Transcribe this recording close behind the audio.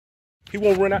He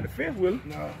won't run out the fence, will he?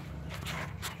 No.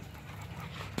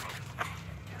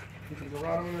 He's gonna go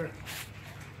right over there.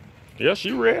 Yeah,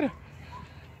 she ready.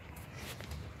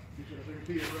 He's gonna take a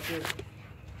peek right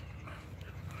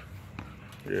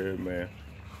Yeah, there. man.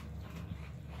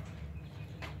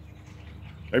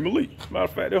 Hey, Malik, matter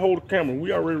of fact, they hold the camera.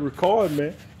 We already recording,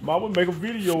 man. Might we make a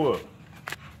video up.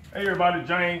 Hey, everybody,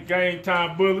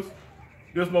 Gametimebullies.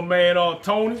 This my man,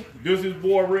 Tony. This his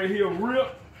boy right here, R.I.P.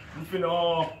 We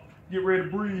finna get ready to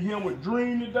breed him with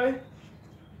Dream today.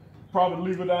 Probably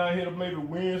leave it down here to maybe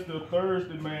Wednesday or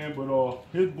Thursday, man. But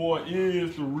his boy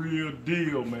is the real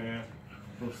deal, man.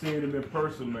 From seeing him in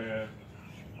person, man.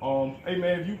 Hey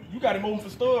man, you got him on for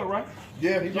stud, right?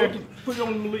 Yeah, he's on. Put it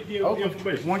on the link, give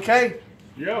information. 1K.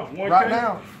 Yeah, 1K. Right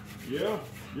now. Yeah,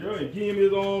 and give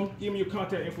him your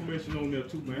contact information on there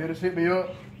too, man. Yeah, just hit me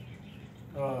up.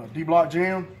 D Block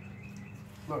Gym.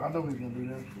 Look, I know he's gonna do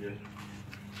that.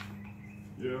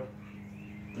 Yeah.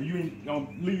 And you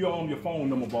leave your phone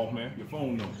number, boss man. Your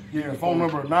phone number. Yeah, phone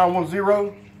number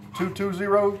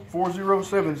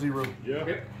 910-220-4070.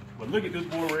 Yeah. But look at this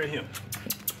boy right here.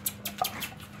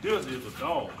 This is a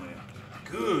dog, man.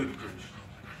 Good.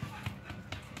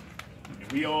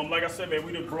 And we like I said, man,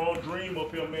 we done brought Dream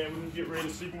up here, man. We can get ready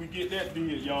to see when we get that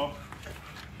did, y'all.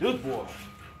 This boy's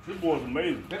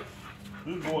amazing.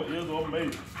 This boy is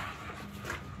amazing.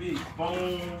 Big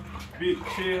bone, big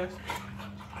chest.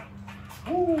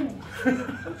 Woo!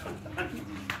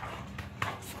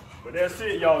 But that's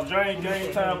it, y'all.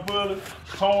 Gametimebullies.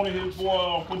 Tony, his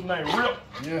boy, what's his name?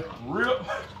 R.I.P. Yeah. R.I.P.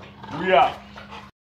 We out.